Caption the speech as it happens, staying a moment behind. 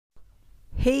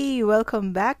Hey,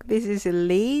 welcome back. This is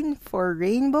Elaine for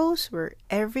Rainbows, where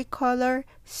every color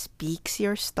speaks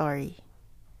your story.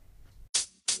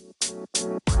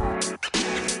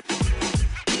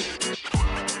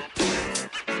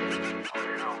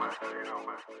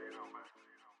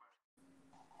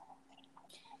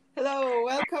 Hello,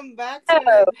 welcome back to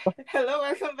Hello. another. Hello,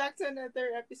 welcome back to another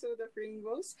episode of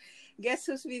Rainbows. Guess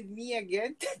who's with me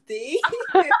again today?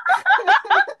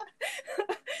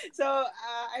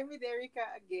 I'm with Erica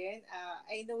again.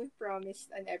 I know we promised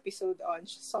an episode on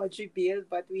Soji Bill,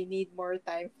 but we need more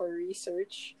time for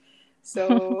research.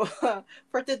 So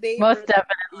for today, Most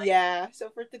definitely.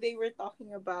 for today we're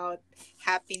talking about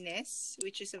happiness,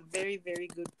 which is a very very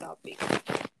good topic.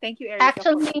 Thank you, Erica, for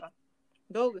Actually,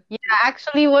 go. yeah,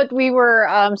 actually, what we were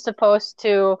supposed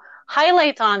to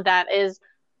highlight on that is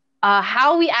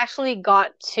how we actually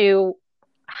got to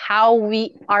how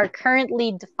we are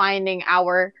currently defining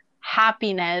our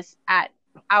happiness at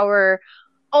our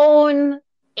own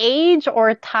age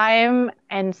or time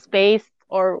and space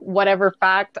or whatever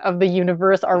fact of the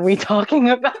universe are we talking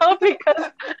about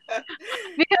because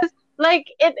like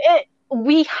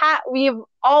we've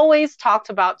always talked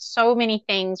about so many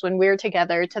things when we're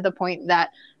together to the point that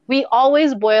we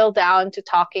always boil down to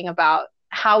talking about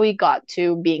how we got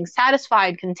to being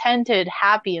satisfied, contented,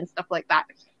 happy, and stuff like that.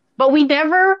 But we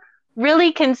never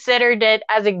really considered it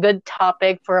as a good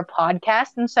topic for a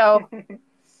podcast. And so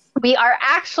we are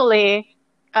actually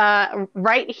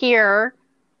right here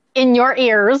in your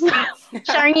ears,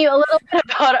 sharing you a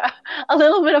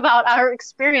little bit about our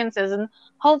experiences, and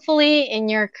hopefully in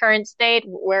your current state,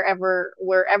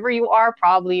 wherever you are,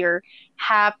 probably you're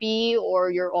happy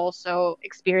or you're also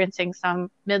experiencing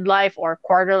some midlife or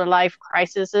quarter life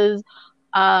crises,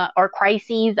 or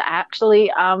crises. Actually,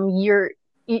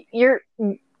 you're you're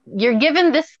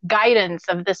given this guidance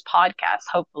of this podcast,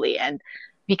 hopefully, and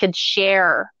we could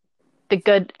share the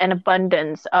good and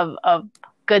abundance of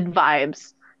good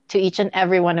vibes to each and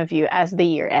every one of you as the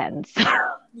year ends.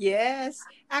 Yes,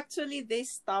 actually,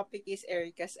 this topic is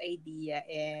Erica's idea,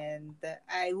 and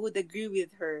I would agree with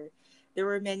her. There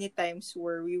were many times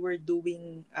where we were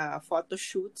doing photo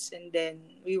shoots, and then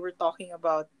we were talking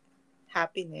about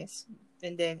happiness,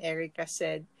 and then Erica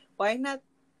said, "Why not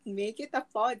make it a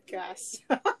podcast?"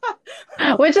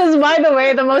 Which is, by the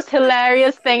way, the most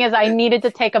hilarious thing is I needed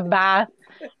to take a bath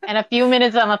and a few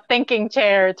minutes on a thinking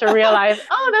chair to realize,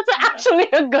 oh, that's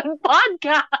actually a good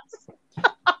podcast.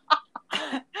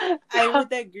 I So,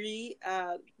 would agree.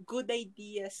 Good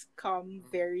ideas come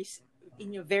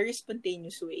in a very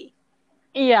spontaneous way.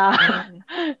 yeah,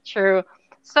 Mhm. true.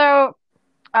 So,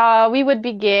 we would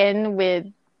begin with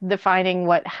defining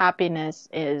what happiness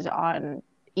is on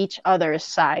each other's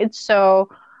side. So,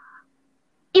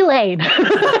 Elaine.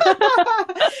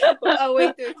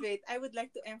 Wait. I would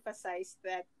like to emphasize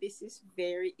that this is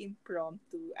very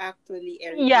impromptu. Actually,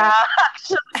 Yeah,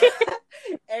 actually,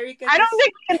 Erica I don't just,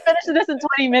 think we can finish this in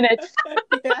 20 minutes.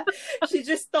 yeah, she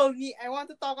just told me I want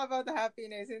to talk about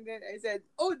happiness, and then I said,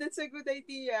 "Oh, that's a good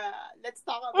idea. Let's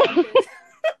talk about it."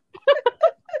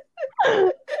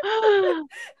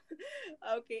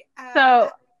 Okay.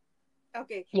 So,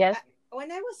 Okay. yes.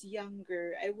 When I was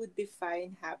younger, I would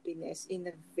define happiness in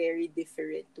a very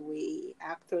different way.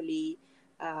 Actually,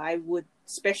 I would,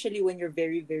 especially when you're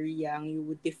very, very young, you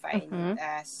would define it Hmm.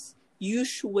 as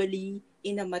usually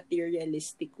in a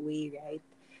materialistic way, right?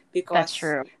 That's Because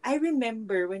true. I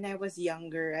remember when I was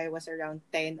younger, I was around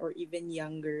 10 or even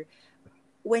younger.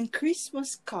 When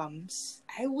Christmas comes,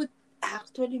 I would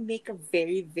actually make a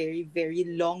very, very, very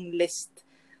long list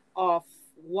of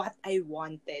what I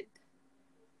wanted.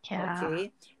 Yeah.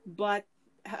 Okay. But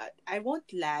I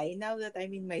won't lie, now that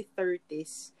I'm in my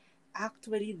 30s,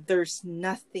 actually, there's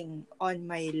nothing on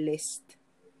my list.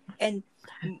 And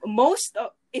most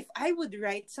of, if I would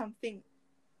write something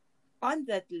on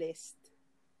that list,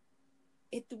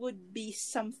 it would be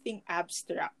something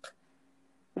abstract,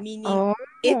 meaning Oh.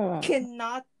 it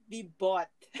cannot be bought.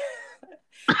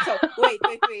 So, wait.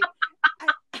 I,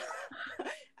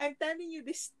 I'm telling you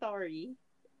this story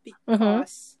Hmm.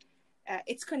 because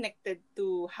it's connected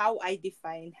to how I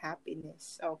define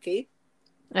happiness. Okay.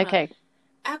 Uh, Okay.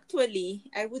 Actually,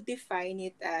 I would define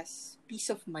it as peace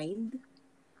of mind,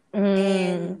 Mm,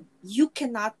 and you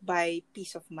cannot buy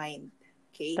peace of mind.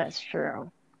 Okay. that's true.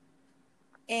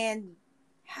 And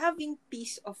having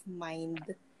peace of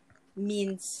mind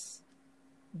means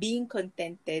being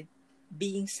contented,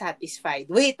 being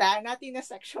satisfied. Wait, not in a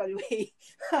sexual way.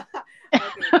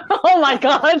 Okay. Oh my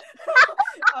God.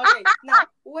 Okay. Now,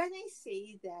 when I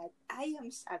say that I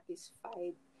am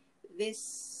satisfied,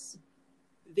 this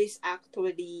this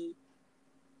actually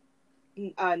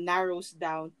narrows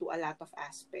down to a lot of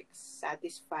aspects.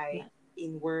 Satisfied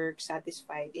in work,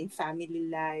 satisfied in family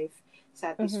life, Mhm.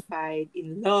 satisfied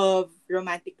in love,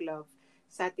 romantic love,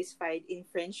 satisfied in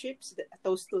friendships.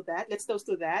 Toast to that. Let's toast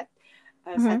to that.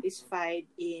 Mhm. Satisfied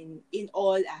in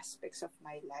all aspects of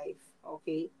my life.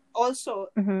 Okay. Also,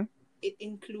 Mhm. it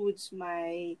includes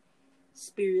my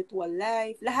spiritual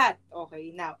life, lahat.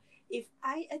 Okay. Now, if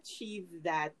I achieve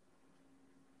that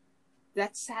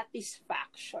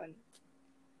satisfaction,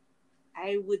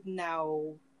 I would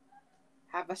now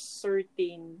have a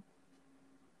certain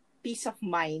peace of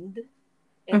mind,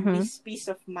 and Mhm. this peace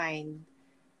of mind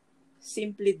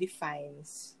simply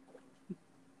defines,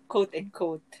 quote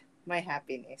unquote, my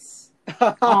happiness.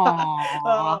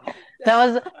 Aww. That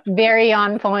was very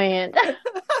on point.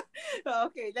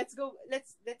 Okay, let's go.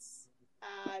 Let's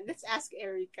ask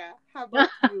Erica. How about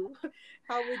you?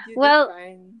 How would you Well,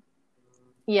 define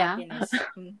yeah. happiness?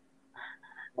 Hmm.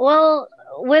 Well,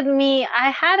 with me, I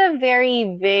had a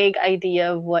very vague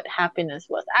idea of what happiness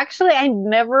was. Actually, I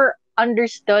never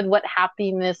understood what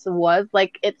happiness was,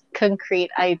 like its concrete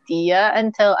idea,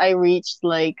 until I reached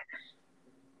like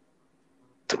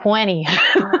 20.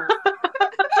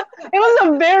 It was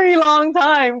a very long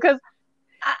time because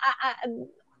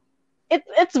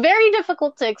it's very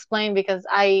difficult to explain because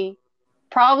I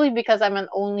probably because I'm an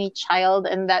only child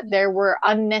and that there were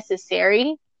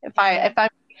unnecessary Mm-hmm.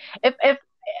 if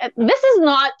this is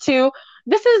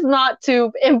not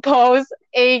to impose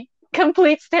a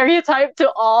complete stereotype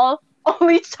to all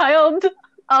only child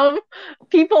um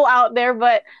people out there,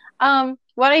 but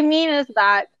what I mean is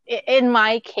that in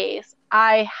my case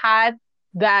I had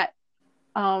that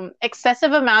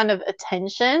excessive amount of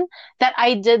attention that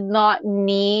I did not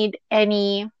need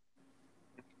any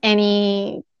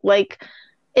like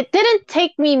it didn't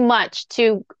take me much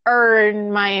to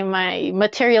earn my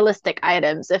materialistic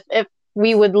items if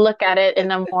we would look at it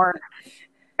in a more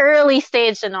early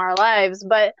stage in our lives.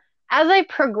 But as I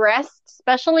progressed,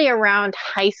 especially around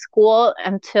high school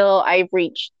until I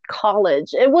reached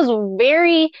college, it was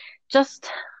very just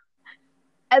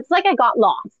it's like I got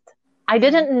lost. I Mm-hmm.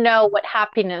 didn't know what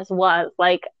happiness was.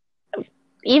 Like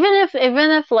even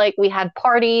if like we had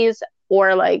parties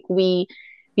or like we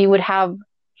would have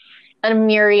a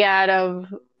myriad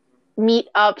of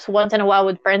meetups once in a while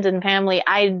with friends and family,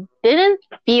 I didn't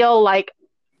feel like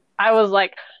I was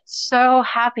like so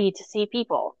happy to see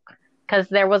people because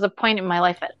there was a point in my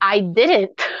life that I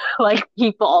didn't like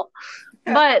people.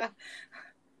 But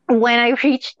when I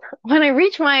reached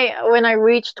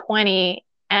 20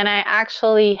 and I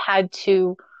actually had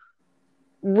to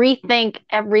rethink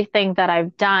everything that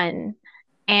I've done,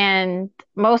 and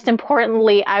most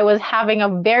importantly, I was having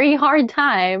a very hard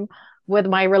time with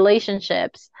my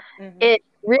relationships. Mm-hmm. It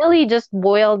really just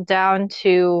boiled down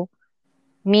to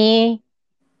me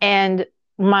and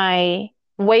my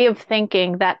way of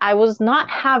thinking that I was not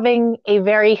having a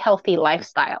very healthy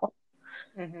lifestyle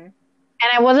Mm-hmm. and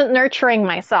I wasn't nurturing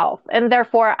myself. And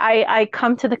therefore, I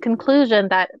come to the conclusion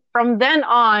that from then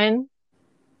on,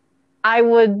 I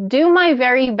would do my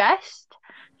very best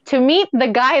to meet the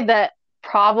guy that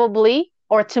probably,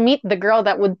 or to meet the girl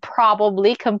that would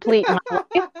probably complete my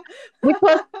life, which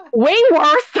was way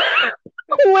worse,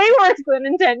 way worse than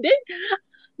intended.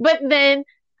 But then,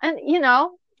 and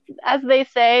as they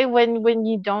say, when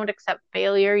you don't accept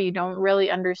failure, you don't really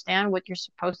understand what you're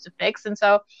supposed to fix. And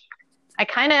so I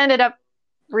kind of ended up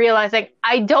realizing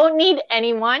I don't need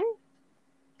anyone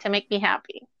to make me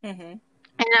happy. Mm-hmm.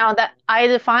 And now that I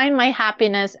define my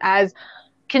happiness as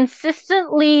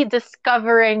consistently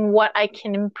discovering what I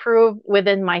can improve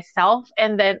within myself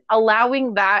and then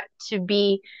allowing that to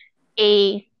be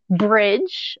a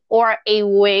bridge or a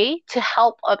way to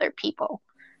help other people.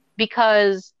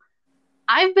 Because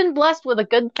I've been blessed with a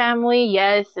good family,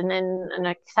 yes, and then an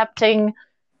accepting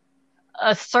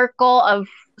a circle of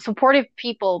supportive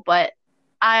people, but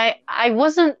I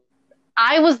wasn't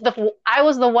I was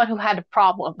the one who had a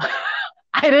problem.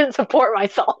 I didn't support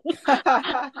myself.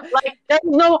 Like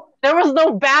there was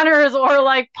no banners or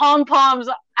like pom poms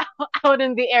out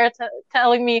in the air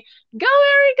telling me, "Go,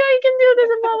 Erica, you can do this,"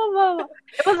 and blah blah blah.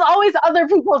 It was always other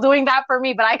people doing that for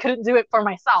me, but I couldn't do it for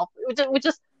myself, which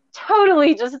is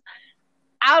totally just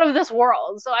out of this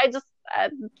world. So I just,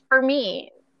 for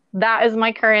me, that is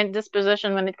my current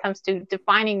disposition when it comes to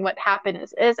defining what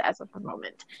happiness is as of the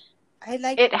moment. I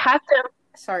like. It has to,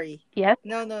 Sorry. yes.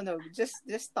 No, no, no.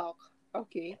 Just talk.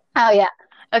 Okay. Oh yeah.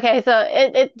 Okay, so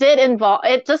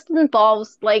it just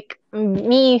involves like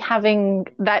me having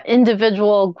that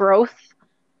individual growth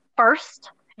first,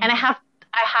 and Mm-hmm.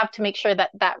 I have to make sure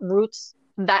that that's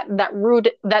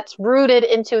rooted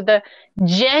into the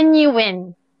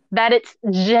genuine that it's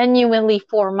genuinely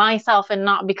for myself and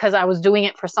not because I was doing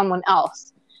it for someone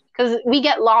else. Because we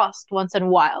get lost once in a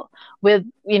while with,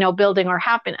 building our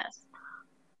happiness.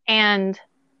 And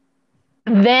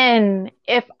then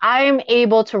if I'm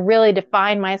able to really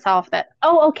define myself that,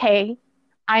 oh, okay,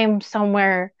 I'm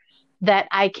somewhere that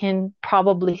I can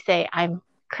probably say I'm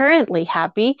currently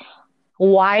happy,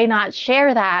 why not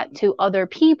share that to other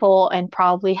people and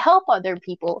probably help other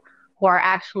people who are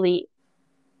actually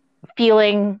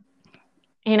feeling,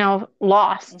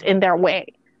 lost in their way?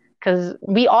 Because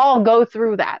we all go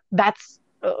through that. That's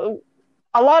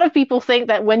a lot of people think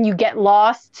that when you get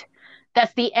lost,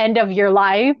 that's the end of your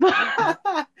life.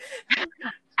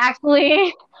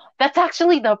 Actually, that's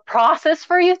actually the process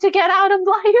for you to get out of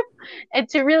life and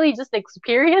to really just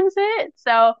experience it.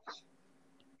 So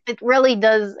it really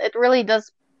does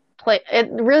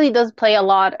play a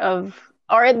lot of,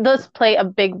 or it does play a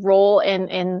big role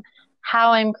in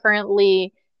how I'm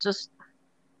currently just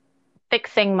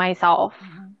fixing myself.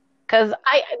 Because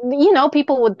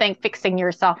people would think fixing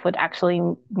yourself would actually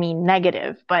mean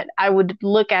negative, but I would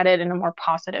look at it in a more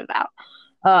positive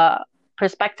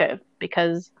perspective,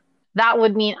 because that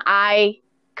would mean I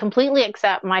completely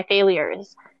accept my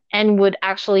failures and would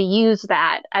actually use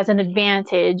that as an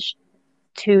advantage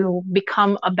to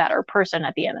become a better person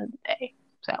at the end of the day.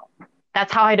 So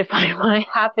that's how I define my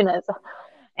happiness.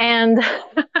 And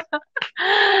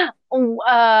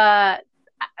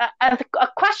a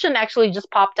question actually just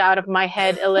popped out of my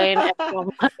head, Elaine.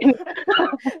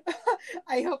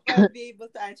 I hope I'll be able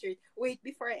to answer it. Wait,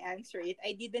 before I answer it,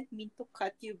 I didn't mean to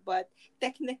cut you, but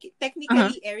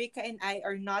technically, Erica and I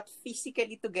are not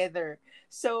physically together.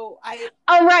 So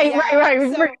Oh, right, yeah, right,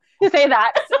 right. so To say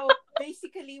that. so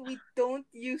basically, we don't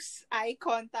use eye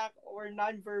contact or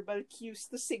nonverbal cues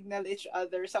to signal each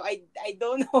other. So I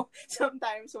don't know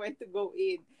sometimes when to go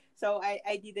in. So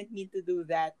I didn't mean to do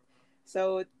that.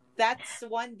 So that's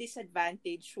one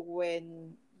disadvantage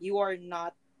when you are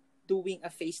not doing a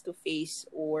face to face,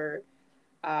 or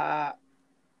uh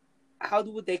how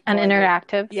do they An call it?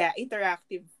 interactive. Yeah,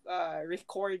 interactive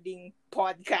recording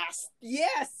podcast.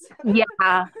 Yes.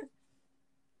 Yeah.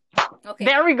 Okay.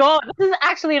 There we go. This is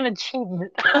actually an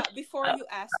achievement. Before you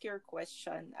ask your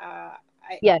question,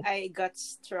 Yes. I got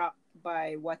struck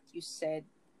by what you said.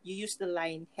 You used the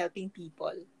line helping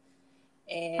people,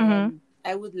 Mm-hmm. and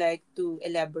I would like to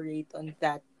elaborate on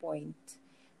that point.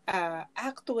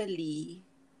 Actually,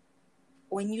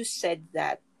 when you said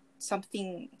that,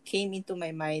 something came into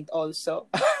my mind also.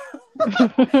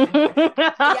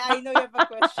 Yeah, I know you have a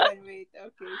question. Wait,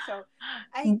 okay. So,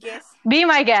 I guess, Be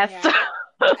my guest. yeah,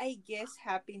 I guess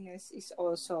happiness is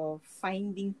also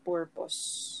finding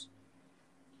purpose.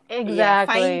 Yeah,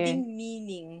 Exactly. finding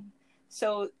meaning.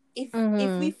 So if we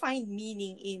Mm-hmm. find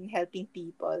meaning in helping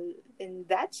people, then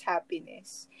that's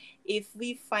happiness. If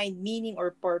we find meaning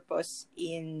or purpose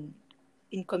in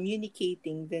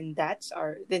communicating, then that's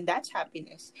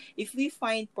happiness. If we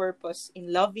find purpose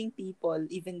in loving people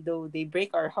even though they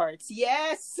break our hearts,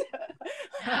 yes.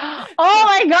 Oh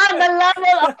my God, the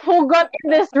level of who got in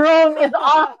this room is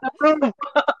off the roof.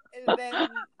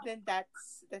 then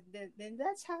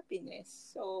that's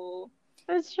happiness. So,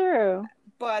 It's true.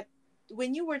 but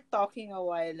when you were talking a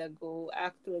while ago,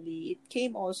 actually, it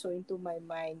came also into my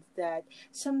mind that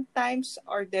sometimes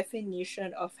our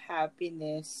definition of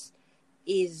happiness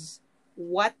is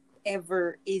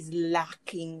whatever is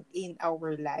lacking in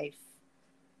our life.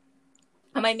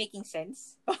 Am I making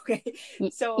sense? Okay.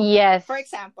 So, Yes. for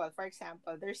example,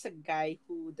 there's a guy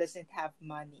who doesn't have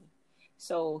money.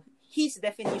 So, his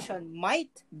definition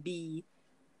might be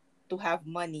to have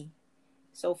money.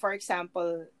 So, for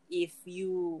example, if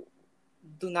you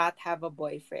do not have a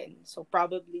boyfriend, so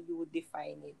probably you would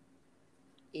define it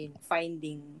in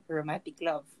finding romantic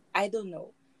love. I don't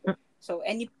know. So,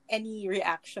 any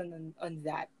reaction on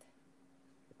that?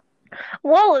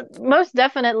 Well, most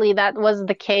definitely that was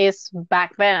the case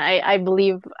back then. I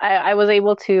believe I was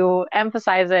able to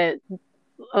emphasize it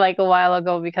like a while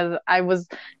ago because I was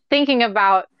thinking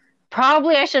about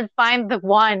probably I should find the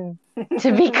one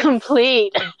to be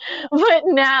complete. But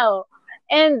no.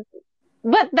 And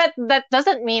but that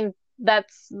doesn't mean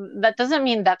that's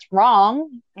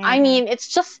wrong. I Mm-hmm. mean,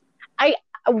 it's just I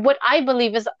what I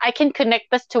believe is I can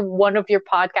connect this to one of your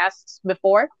podcasts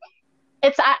before.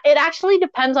 It actually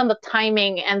depends on the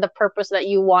timing and the purpose that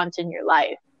you want in your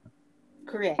life.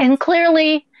 And Correct.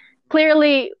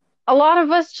 clearly, a lot of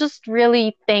us just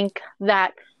really think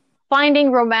that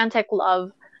finding romantic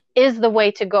love is the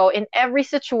way to go in every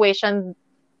situation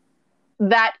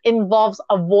that involves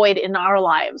a void in our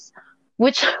lives,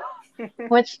 which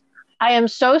which I am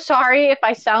so sorry if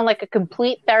I sound like a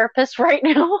complete therapist right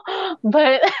now,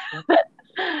 but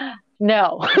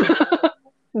no,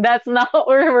 that's not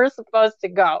where we're supposed to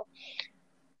go.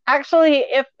 Actually,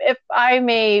 if I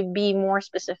may be more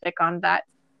specific on that,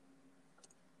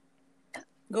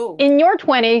 Go. in your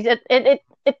 20s,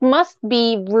 it must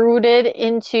be rooted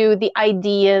into the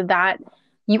idea that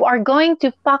you are going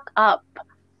to fuck up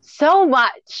so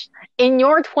much in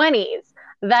your 20s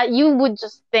that you would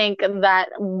just think that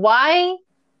why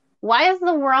is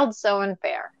the world so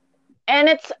unfair? And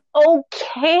it's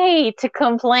okay to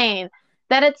complain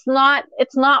that it's not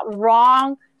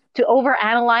wrong to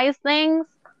overanalyze things,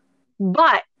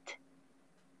 but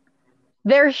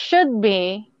there should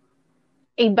be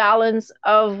a balance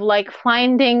of like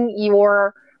finding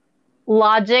your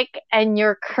logic and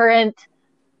your current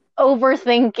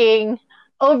overthinking,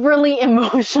 overly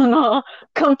emotional,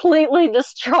 completely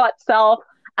distraught self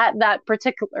at that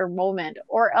particular moment.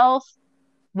 Or else,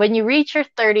 when you reach your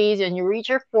 30s and you reach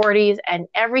your 40s and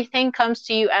everything comes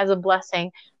to you as a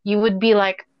blessing, you would be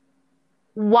like,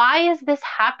 why is this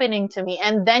happening to me?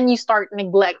 And then you start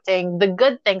neglecting the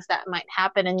good things that might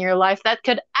happen in your life that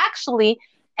could actually,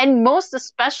 and most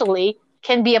especially,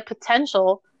 can be a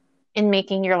potential in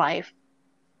making your life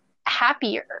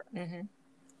happier. Mm-hmm.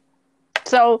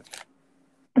 So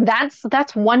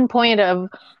that's one point of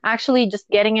actually just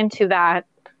getting into that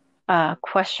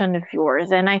question of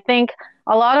yours. And I think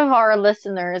a lot of our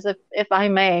listeners, if I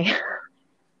may,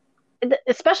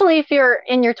 especially if you're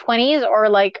in your 20s or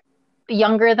like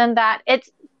younger than that,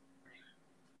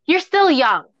 you're still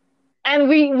young. And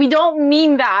we don't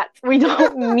mean that. We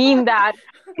don't mean that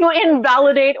to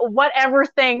invalidate whatever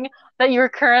thing that you're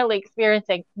currently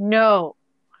experiencing. No,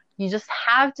 you just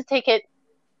have to take it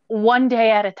one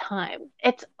day at a time.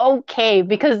 It's okay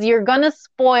because you're gonna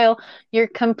spoil your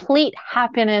complete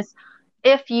happiness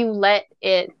if you let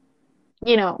it,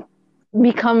 you know,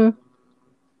 become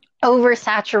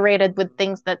oversaturated with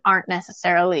things that aren't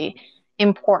necessarily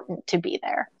important to be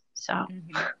there. So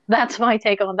Mm-hmm. that's my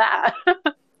take on that.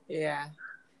 Yeah.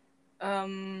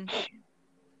 Um.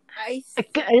 I.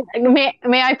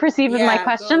 May I proceed with my Yeah.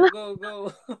 question? Go.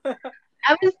 Go. Go.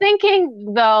 I was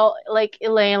thinking though, like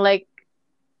Elaine, like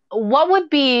what would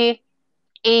be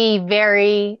a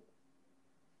very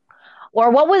or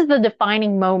what was the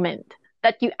defining moment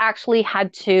that you actually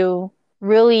had to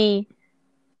really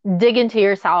dig into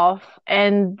yourself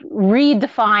and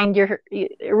redefine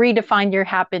your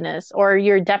happiness or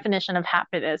your definition of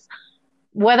happiness,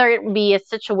 whether it be a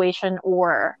situation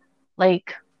or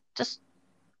like just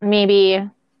maybe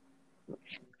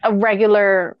a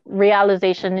regular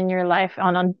realization in your life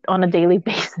on a daily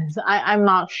basis. I'm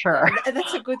not Yeah, sure.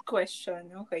 that's a good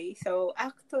question. Okay, so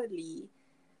actually,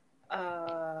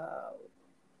 uh,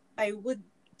 I would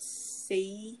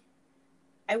say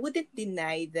I wouldn't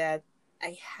deny that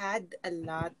I had a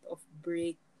lot of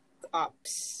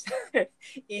breakups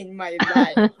in my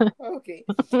life. Okay,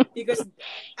 because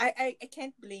I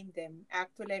can't blame them.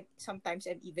 Actually, sometimes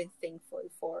I'm even thankful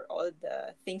for all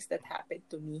the things that happened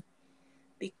to me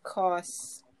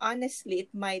because honestly,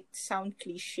 it might sound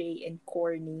cliche and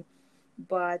corny,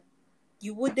 but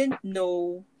you wouldn't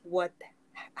know what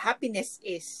happiness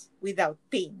is without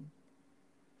pain.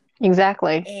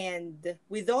 Exactly. And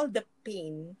with all the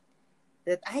pain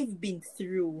that I've been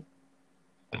through,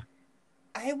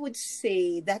 I would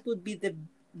say that would be the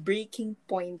breaking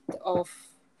point of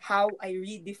how I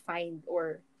redefined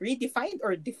or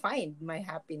defined my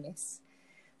happiness.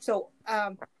 So,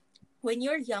 when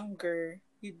you're younger,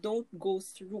 you don't go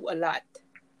through a lot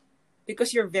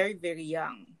because you're very, very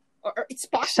young. Or it's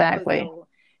possible Exactly. though.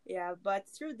 Yeah, but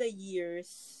through the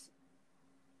years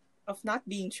of not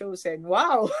being chosen,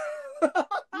 wow.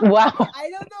 Wow. I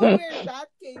don't know where that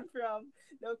came from.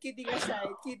 No, kidding aside,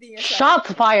 kidding aside.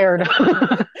 Shots fired.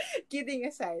 Kidding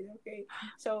aside, okay.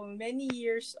 So many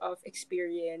years of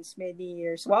experience, many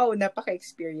years. Wow,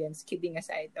 napaka-experience. Kidding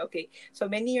aside, okay. So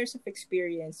many years of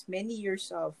experience, many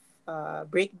years of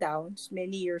breakdowns,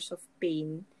 many years of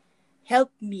pain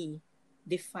helped me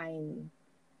define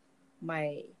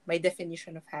my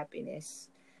definition of happiness.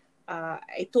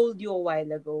 I told you a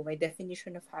while ago, my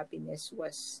definition of happiness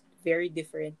was very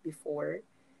different before.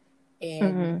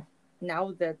 And Mhm.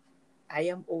 now that I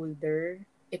am older,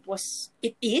 it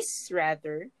is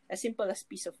rather as simple as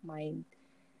peace of mind.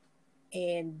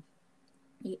 And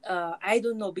I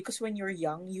don't know, because when you're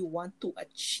young, you want to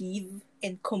achieve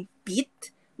and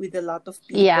compete with a lot of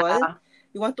Yeah. people.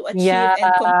 You want to achieve Yeah.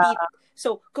 and compete.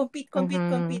 So compete, compete, Mhm.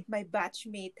 compete. My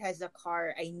batchmate has a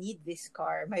car. I need this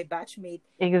car. My batchmate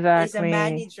is a Exactly.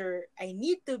 manager. I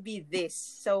need to be this.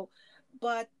 So,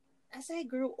 but as I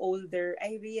grew older,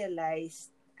 I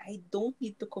realized I don't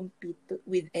need to compete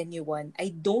with anyone.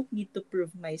 I don't need to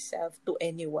prove myself to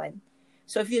anyone.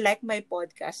 So if you like my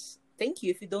podcast, thank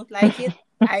you. If you don't like it,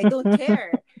 I don't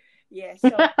care. Yeah.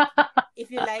 So if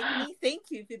you like me,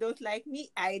 thank you. If you don't like me,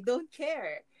 I don't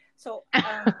care. So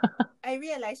I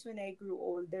realized when I grew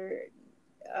older,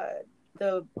 uh,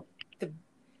 the the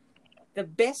the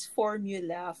best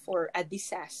formula for a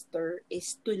disaster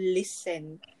is to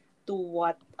listen to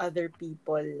what other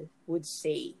people would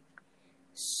say.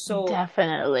 So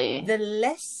Definitely. the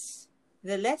less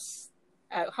the less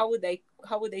how would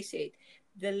I say it?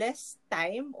 The less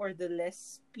time or the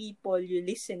less people you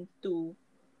listen to,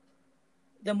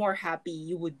 the more happy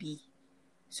you would be.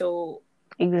 So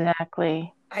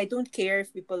Exactly. I don't care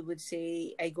if people would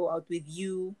say I go out with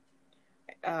you,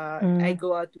 I Mm.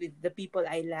 go out with the people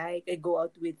I like, I go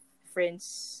out with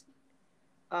friends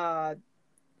uh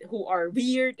who are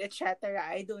weird, etc.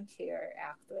 I don't care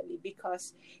actually,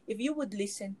 because if you would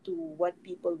listen to what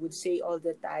people would say all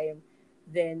the time,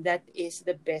 then that is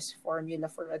the best formula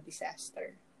for a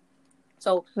disaster.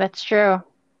 So That's true.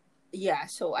 yeah,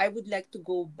 so I would like to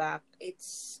go back.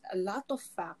 It's a lot of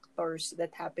factors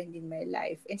that happened in my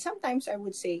life, and sometimes I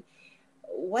would say,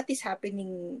 what is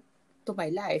happening to my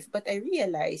life? But I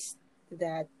realized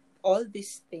that all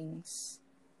these things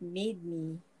made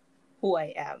me who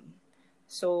I am.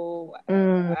 So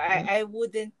Mm. I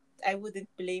wouldn't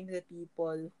blame the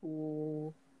people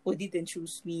who didn't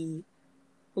choose me,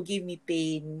 who gave me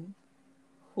pain,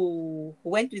 who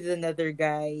went with another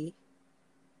guy,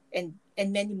 and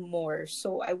many more.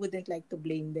 So I wouldn't like to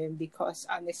blame them, because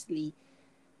honestly,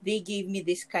 they gave me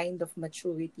this kind of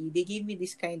maturity. They gave me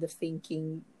this kind of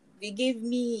thinking. They gave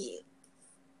me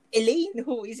Elaine,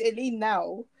 who is Elaine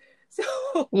now.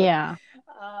 So Yeah.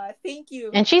 thank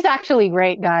you. And she's actually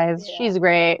great, guys. Yeah. She's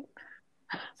great.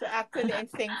 So actually, I'm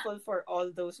thankful for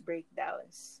all those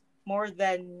breakdowns. More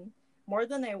than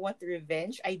I want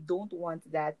revenge, I don't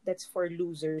want that. That's for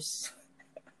losers.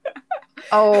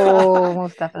 Oh,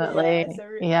 most Yeah. definitely. So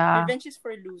Yeah. revenge is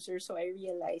for losers. So I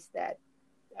realized that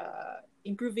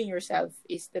improving yourself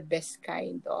is the best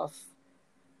kind of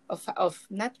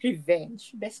not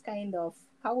revenge, best kind of,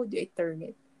 how would I term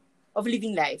it? Of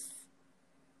living life.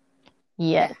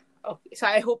 Yes. Yeah. Okay. So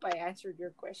I hope I answered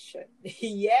your question.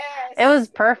 It was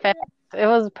Yes. perfect. It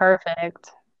was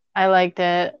perfect. I liked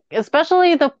it.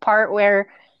 Especially the part where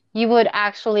you would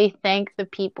actually thank the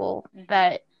people Mm-hmm.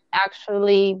 that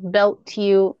actually built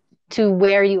you to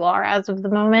where you are as of the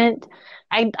moment.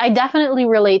 I definitely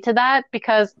relate to that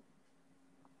because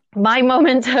my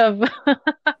moment of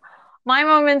my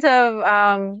moment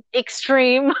of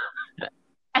extreme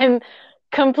and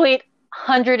complete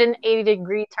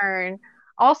 180-degree turn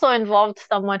also involved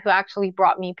someone who actually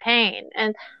brought me pain.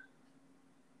 And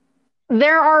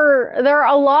there are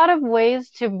a lot of ways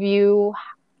to view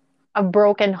a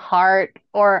broken heart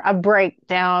or a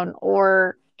breakdown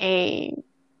or a,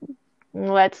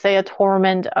 let's say, a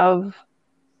torment of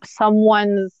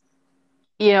someone's,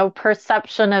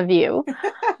 perception of you.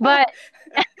 But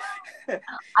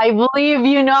I believe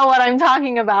you know what I'm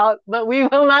talking about, but we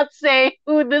will not say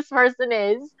who this person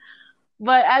is.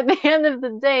 But at the end of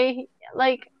the day,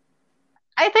 like,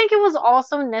 I think it was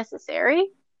also necessary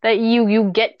that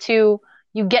you get to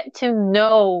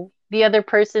know the other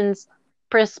person's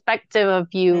perspective of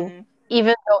you, Mm-hmm.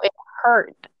 even though it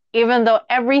hurt, even though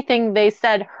everything they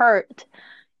said hurt,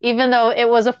 even though it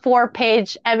was a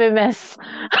 4-page MMS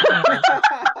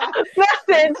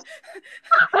message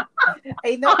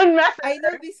I know on I know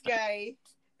Messenger. this guy.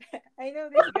 I know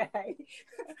this guy.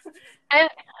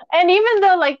 And even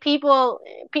though like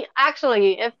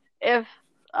actually, if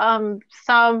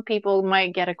some people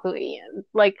might get a clue,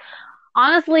 like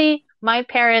honestly, my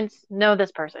parents know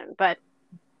this person, but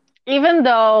even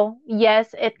though,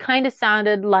 yes, it kind of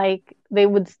sounded like they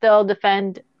would still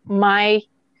defend my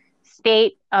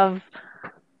state of,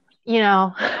 you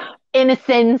know,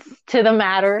 innocence to the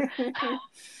matter,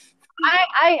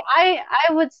 I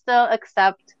would still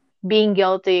accept being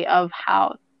guilty of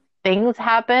how things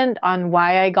happened, on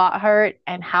why I got hurt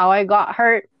and how I got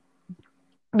hurt.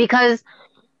 Because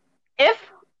if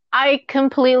I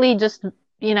completely just,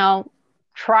 you know,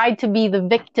 tried to be the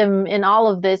victim in all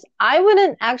of this, I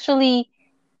wouldn't actually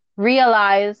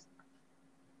realize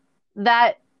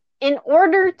that in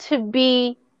order to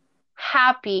be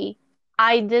happy,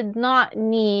 I did not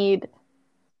need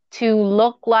to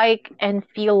look like and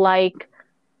feel like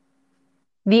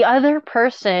the other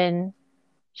person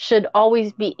should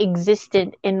always be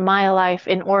existent in my life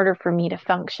in order for me to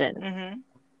function. Mm-hmm.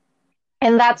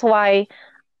 And that's why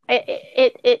it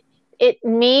it it, it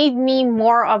made me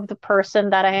more of the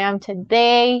person that I am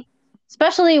today.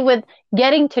 especially with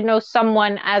getting to know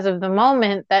someone as of the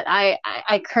moment that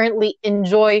I currently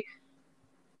enjoy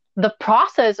the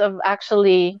process of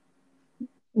actually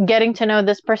getting to know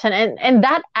this person, and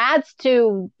that adds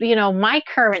to, you know, my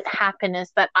current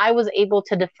happiness that I was able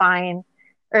to define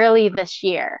early this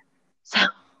year. So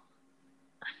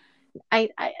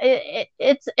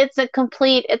it's a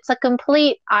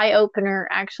complete eye opener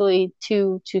actually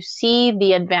to see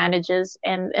the advantages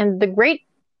and the great,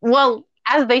 well,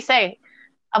 as they say,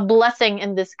 a blessing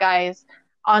in disguise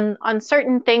on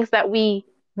certain things that we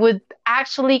would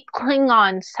actually cling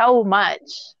on so much,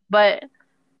 but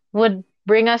would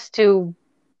bring us to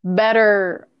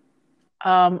better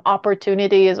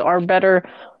opportunities or better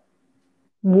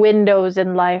windows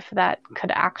in life that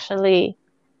could actually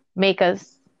make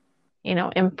us, you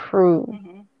know, improve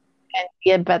Mm-hmm. and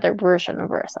be a better version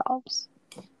of ourselves.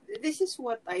 This is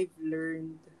what I've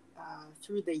learned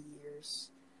through the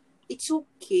years. It's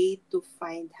okay to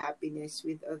find happiness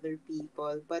with other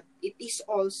people, but it is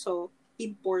also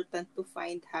important to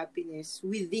find happiness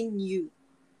within you.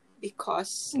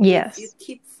 Because if you Yes,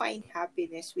 keep find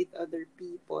happiness with other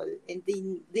people and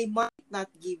they might not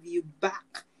give you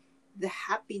back the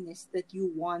happiness that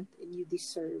you want and you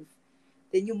deserve,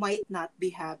 then you might not be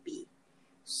happy.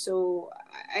 So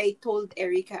I told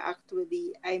Erica,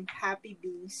 actually, I'm happy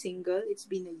being single. It's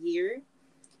been a year.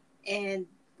 And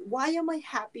why am I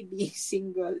happy being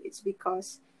single? It's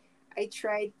because I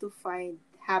tried to find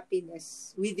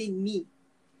happiness within me.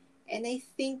 And I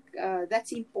think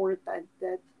that's important,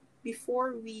 that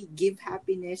before we give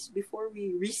happiness, before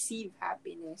we receive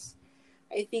happiness,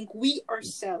 I think we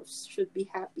ourselves should be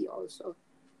happy also.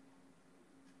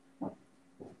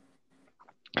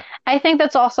 I think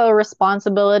that's also a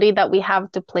responsibility that we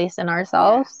have to place in Yeah.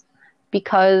 ourselves,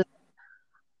 because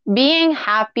being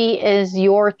happy is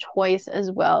your choice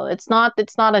as well. It's not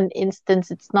an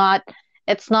instance, it's not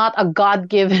a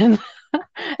god-given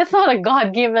it's not a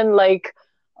god-given like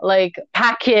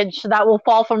package that will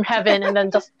fall from heaven and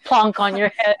then just plonk on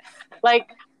your head. Like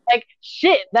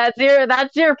shit, that's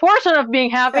your portion of being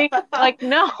happy. Like,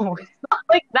 no, it's not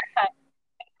like that.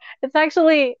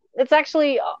 It's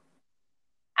actually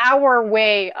our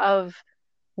way of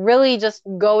really just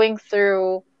going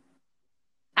through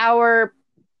our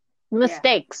Yeah.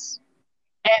 mistakes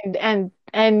and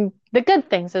the good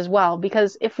things as well,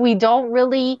 because if we don't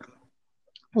really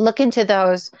look into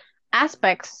those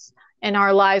aspects in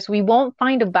our lives, we won't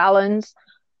find a balance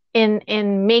in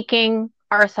making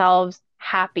ourselves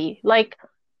happy. Like,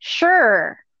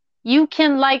 sure, you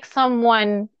can like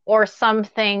someone or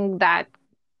something that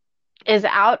is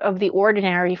out of the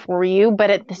ordinary for you,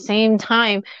 but at the same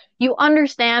time, you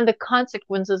understand the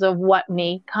consequences of what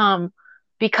may come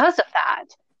because of that.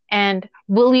 And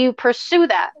will you pursue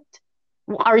that?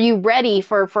 Are you ready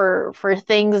for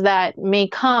things that may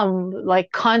come,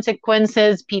 like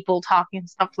consequences, people talking,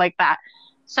 stuff like that?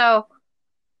 So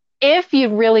if you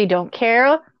really don't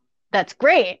care, that's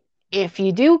great. If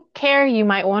you do care, you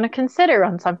might want to consider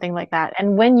on something like that.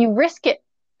 And when you risk it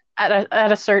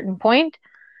at a certain point,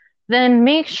 then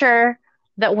make sure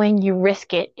that when you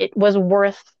risk it, it was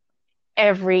worth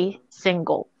every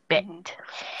single bit. Mm-hmm.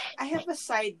 I have a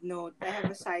side note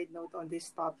on this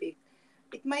topic.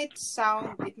 It might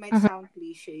sound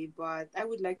cliche, but I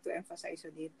would like to emphasize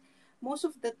on it. Most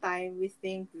of the time we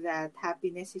think that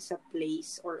happiness is a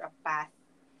place or a path,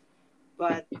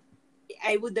 but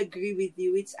I would agree with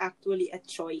you, it's actually a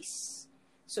choice.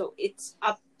 So it's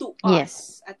up to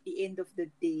Yes, us at the end of the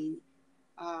day,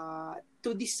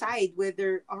 to decide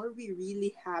whether are we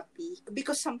really happy,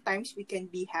 because sometimes we can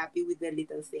be happy with the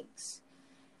little things,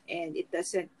 and it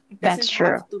doesn't that's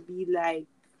true. have to be like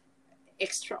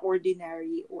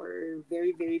extraordinary or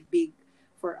very very big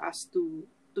for us to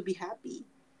be happy.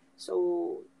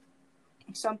 So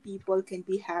some people can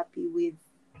be happy with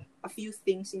a few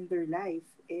things in their life,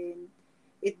 and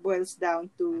it boils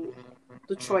down to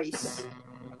choice.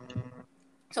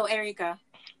 So Erica,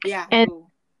 yeah, And go.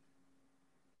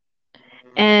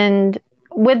 and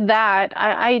with that,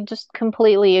 I just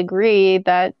completely agree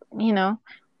that, you know,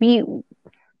 we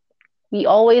we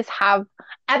always have,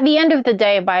 at the end of the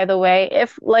day, by the way,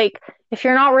 if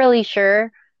you're not really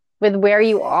sure with where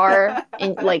you are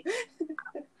in, like,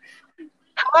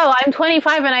 hello, I'm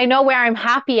 25 and I know where I'm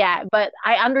happy at, but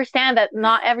I understand that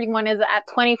not everyone is at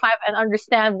 25 and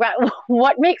understand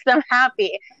what makes them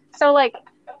happy. So, like,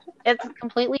 it's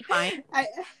completely fine. I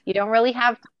You don't really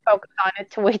have to focus on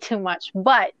it way too much.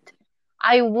 But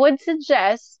I would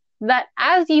suggest that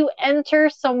as you enter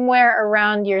somewhere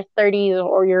around your 30s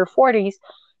or your 40s,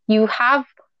 you have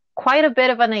quite a bit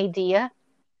of an idea,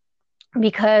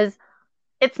 because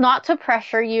it's not to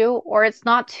pressure you, or it's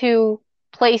not to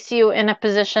place you in a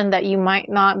position that you might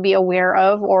not be aware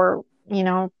of, or,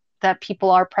 that people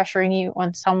are pressuring you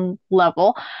on some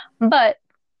level. But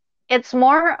it's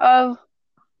more of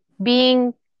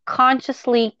being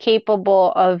consciously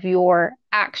capable of your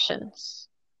actions.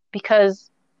 Because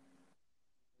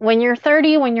when you're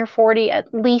 30, when you're 40,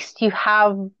 at least you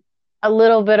have a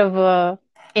little bit of a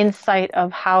insight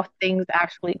of how things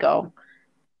actually go.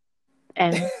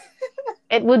 And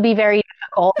it would be very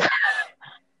difficult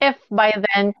if by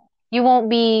then you won't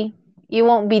be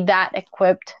that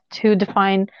equipped to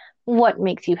define what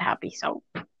makes you happy. So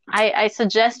I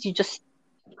suggest you just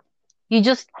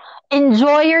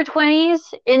enjoy your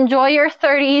 20s, enjoy your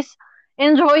 30s,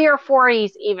 enjoy your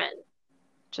 40s even.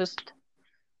 Just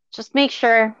make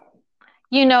sure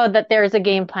you know that there's a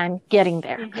game plan getting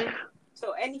there. Mm-hmm.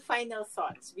 So, any final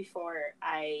thoughts before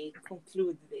I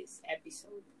conclude this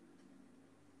episode?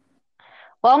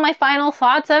 Well, my final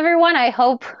thoughts, everyone. I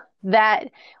hope that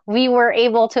we were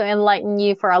able to enlighten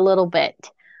you for a little bit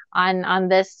on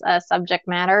this subject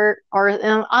matter, or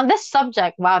on this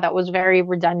subject. Wow, that was very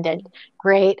redundant.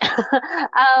 Great.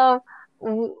 um,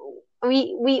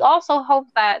 we also hope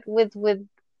that with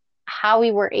how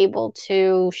we were able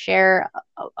to share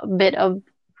a bit of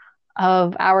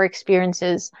our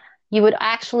experiences, you would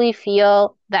actually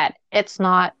feel that it's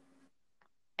not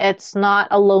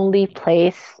a lonely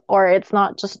place, or it's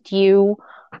not just you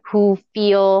who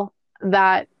feel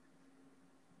that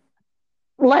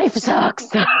life sucks.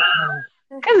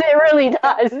 Because it really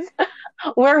does.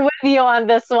 We're with you on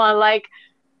this one. Like,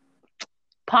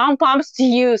 pom poms to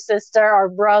you, sister, or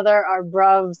brother, or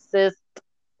bruv, sis,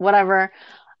 whatever.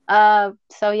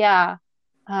 So yeah.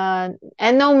 And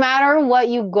no matter what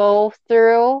you go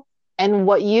through and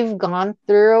what you've gone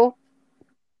through,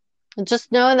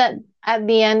 just know that at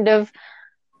the end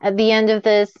of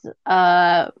this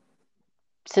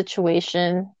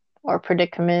situation or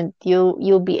predicament,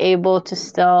 you'll be able to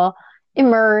still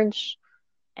emerge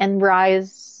and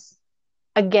rise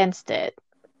against it,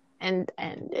 and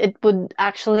it would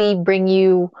actually bring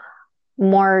you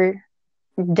more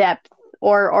depth,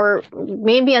 or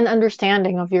maybe an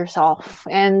understanding of yourself.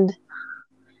 And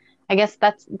I guess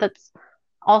that's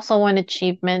also an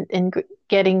achievement in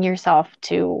getting yourself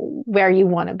to where you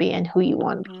want to be and who you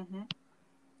want to be. Mm-hmm.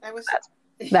 I was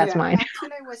That's yeah, mine.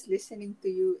 actually I was listening to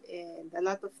you and a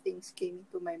lot of things came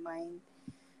into my mind.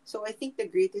 So I think the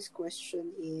greatest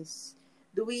question is,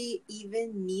 do we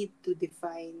even need to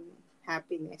define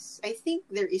happiness? I think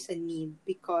there is a need,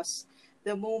 because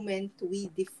the moment we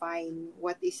define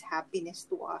what is happiness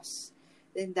to us,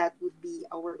 then that would be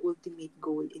our ultimate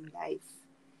goal in life.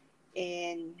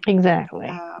 And Exactly.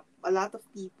 a lot of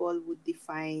people would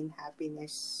define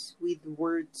happiness with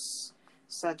words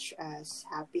such as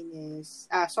happiness,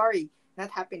 sorry, not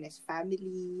happiness,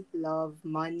 family, love,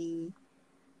 money,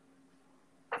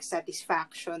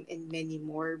 satisfaction, and many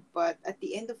more. But at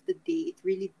the end of the day, it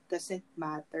really doesn't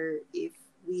matter if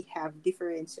we have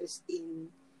differences in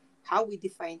how we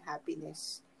define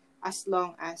happiness, as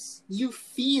long as you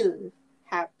feel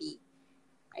happy.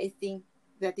 I think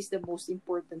that is the most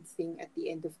important thing at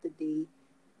the end of the day.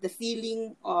 The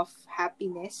feeling of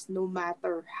happiness, no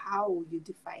matter how you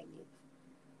define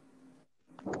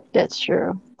That's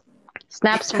true. it.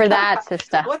 Snaps for that,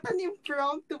 sister. What an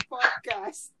impromptu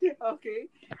podcast. Okay.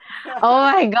 Oh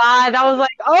my god, that was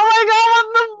like, oh my god, what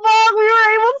the fuck? We were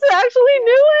able to actually Yeah.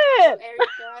 do So, it.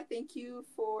 Erica, thank you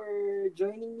for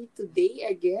joining me today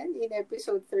again in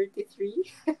episode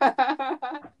 33.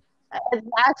 It's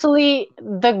actually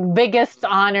the biggest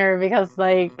honor, because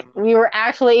like we were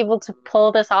actually able to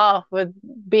pull this off with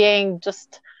being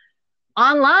just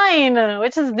online,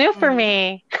 which is new for Mhm.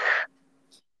 me.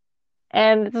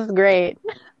 And this is great.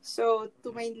 So,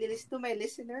 to my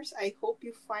listeners, I hope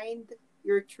you find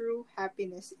your true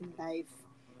happiness in life.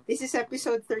 This is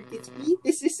episode 33.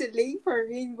 This is a lane for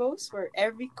rainbows, where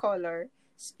every color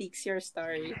speaks your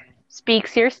story.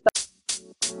 Speaks your